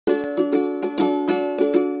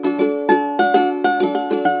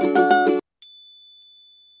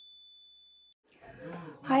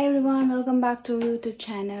Welcome back to YouTube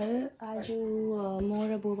channel. आज म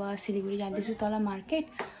र बुबा सिलिगुडी जाँदैछु तल market.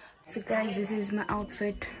 So guys, this is my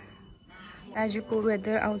outfit. आजको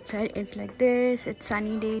weather outside it's like this. It's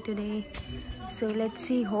sunny day today. So let's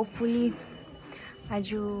see. Hopefully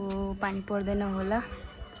आज पानी पर्दैन होला.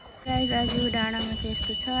 Guys, आज डाँडामा चाहिँ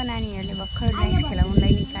यस्तो छ. नानीहरुले भर्खर डान्स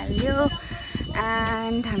खेलाउनलाई निकाल्यो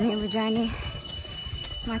and हामी अब जाने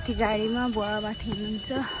माथि गाडीमा. बुवा माथि हुनुहुन्छ.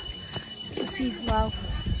 So see, wow.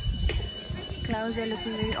 Clouds are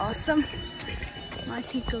looking very awesome.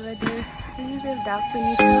 माथि को weather very dark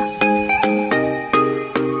पनि छ.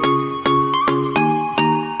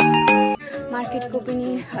 मार्केट को पनि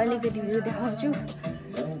अलिकति भ्यू देखाउँछु.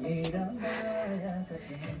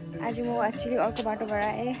 आज म एक्चुअली अर्को बाटोबाट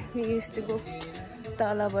आए. We used to go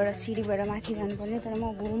तलबाट सिडीबाट माथि जानुपर्ने, तर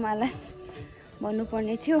म घुमालाई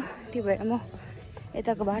भन्नुपर्ने थियो. त्यो भएर म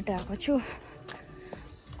यताको बाटो आएको छु.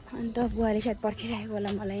 अन्त बुवाले सायद पर्खिरहेको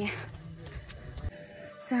होला मलाई यहाँ.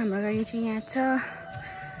 सो हाम्रो गाडी चाहिँ यहाँ छ.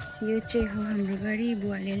 यो चाहिँ हो हाम्रो गाडी.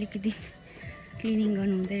 बुवाले अलिकति क्लिनिङ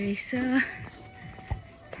गर्नु हुँदै रहेछ.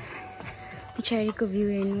 पछाडिको भ्यू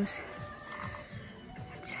हेर्नुहोस्.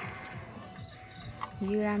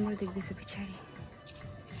 भ्यू राम्रो देख्दैछ पछाडि.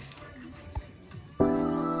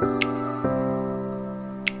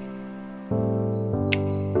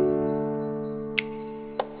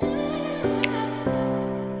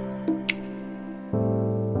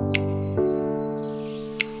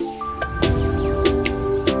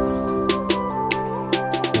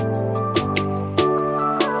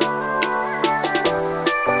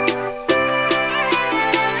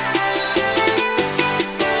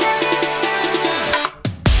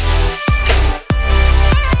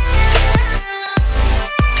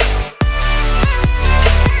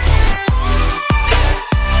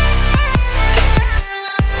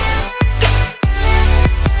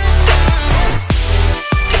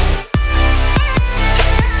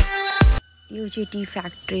 Tea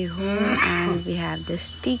factory home, and we have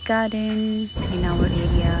this tea garden in our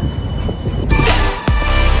area.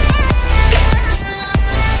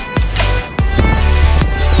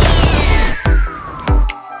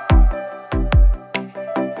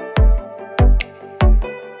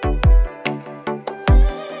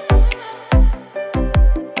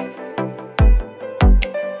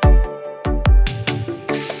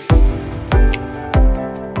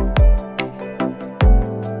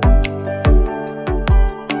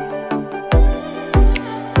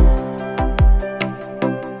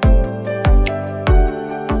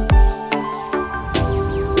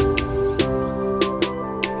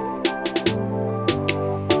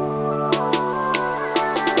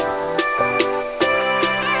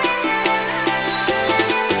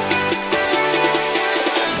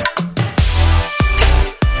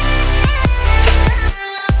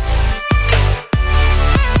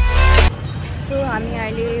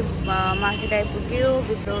 Market आइपुग्यो.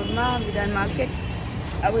 बुद्धौरमा विधान मार्केट.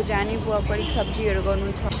 अब जाने बुवाको अलिक सब्जीहरू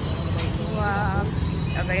गर्नु छ. बुवा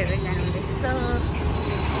अगाडि जानु हुँदैछ.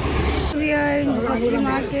 सब्जी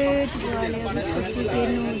मार्केट. बुवाले अलिक सब्जी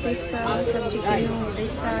किन्नु हुँदैछ. सब्जी किन्नु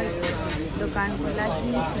हुँदैछ दोकानको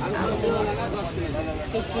लागि.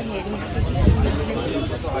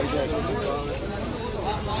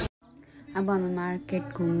 अब हामी मार्केट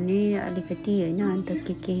घुम्ने अलिकति होइन. अन्त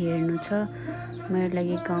के हेर्नु छ. मेरो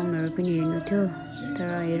लागि गाउनहरू पनि हेर्नु थियो, तर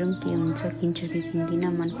हेरौँ के हुन्छ. किन्छु कि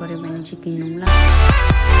किन्दिनँ. मन पर्यो भने चाहिँ किन्नुला.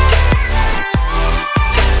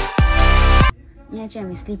 यहाँ चाहिँ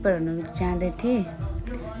हामी स्लिपरहरू जाँदै थिएँ.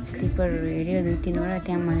 स्लिपरहरू हेऱ्यो 2-3वटा.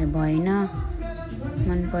 त्यहाँ मलाई भएन,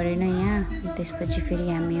 मन परेन यहाँ. त्यसपछि फेरि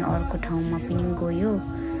हामी अर्को ठाउँमा पनि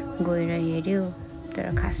गएर हेऱ्यो, तर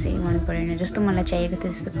खासै मन परेन. जस्तो मलाई चाहिएको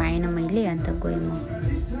थियो त्यस्तो पाएन मैले. अन्त गएँ म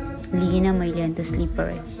लिएन मैले. अन्त स्लिपर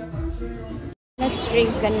है. Let's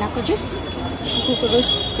drink गन्नाको juice. कुकुरको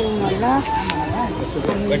स्पुन होला.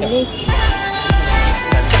 हामीले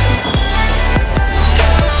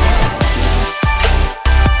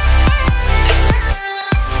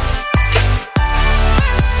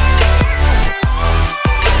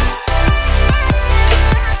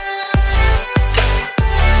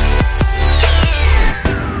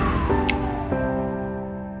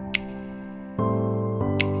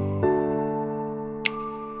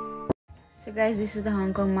So guys, this is the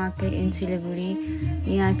Hong Kong market in Siliguri.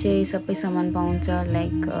 यहाँ चाहिँ सबै सामान पाउँछ,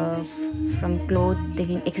 like from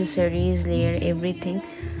क्लोथदेखि accessories layer everything.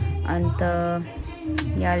 अन्त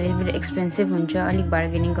यहाँ अलिक बिट एक्सपेन्सिभ हुन्छ. अलिक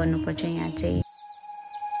बार्गेनिङ गर्नुपर्छ यहाँ चाहिँ.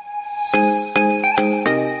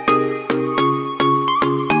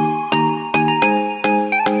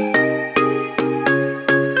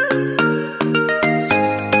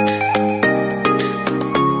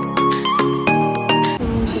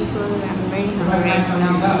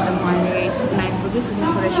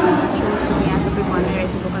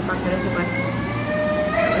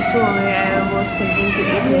 So I was thinking to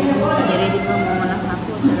eat momo. धेरै दिनमा मोमो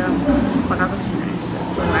नखाएको तर पकाएको छैन.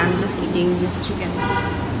 So I'm just eating this chicken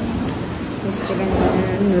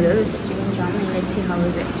noodles, chicken ramen. Let's see how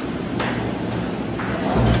is it.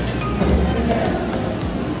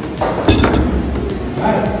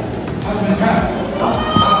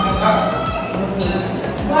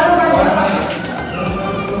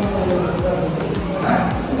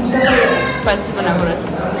 Spicy बनाएको रहेछ.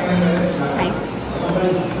 Nice.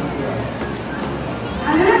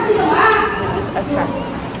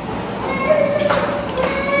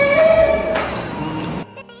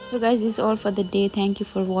 So guys, this is all for the day. Thank you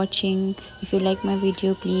for watching. If you like my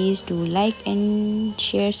video, please do like and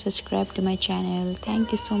share, subscribe to my channel.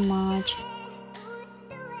 Thank you so much.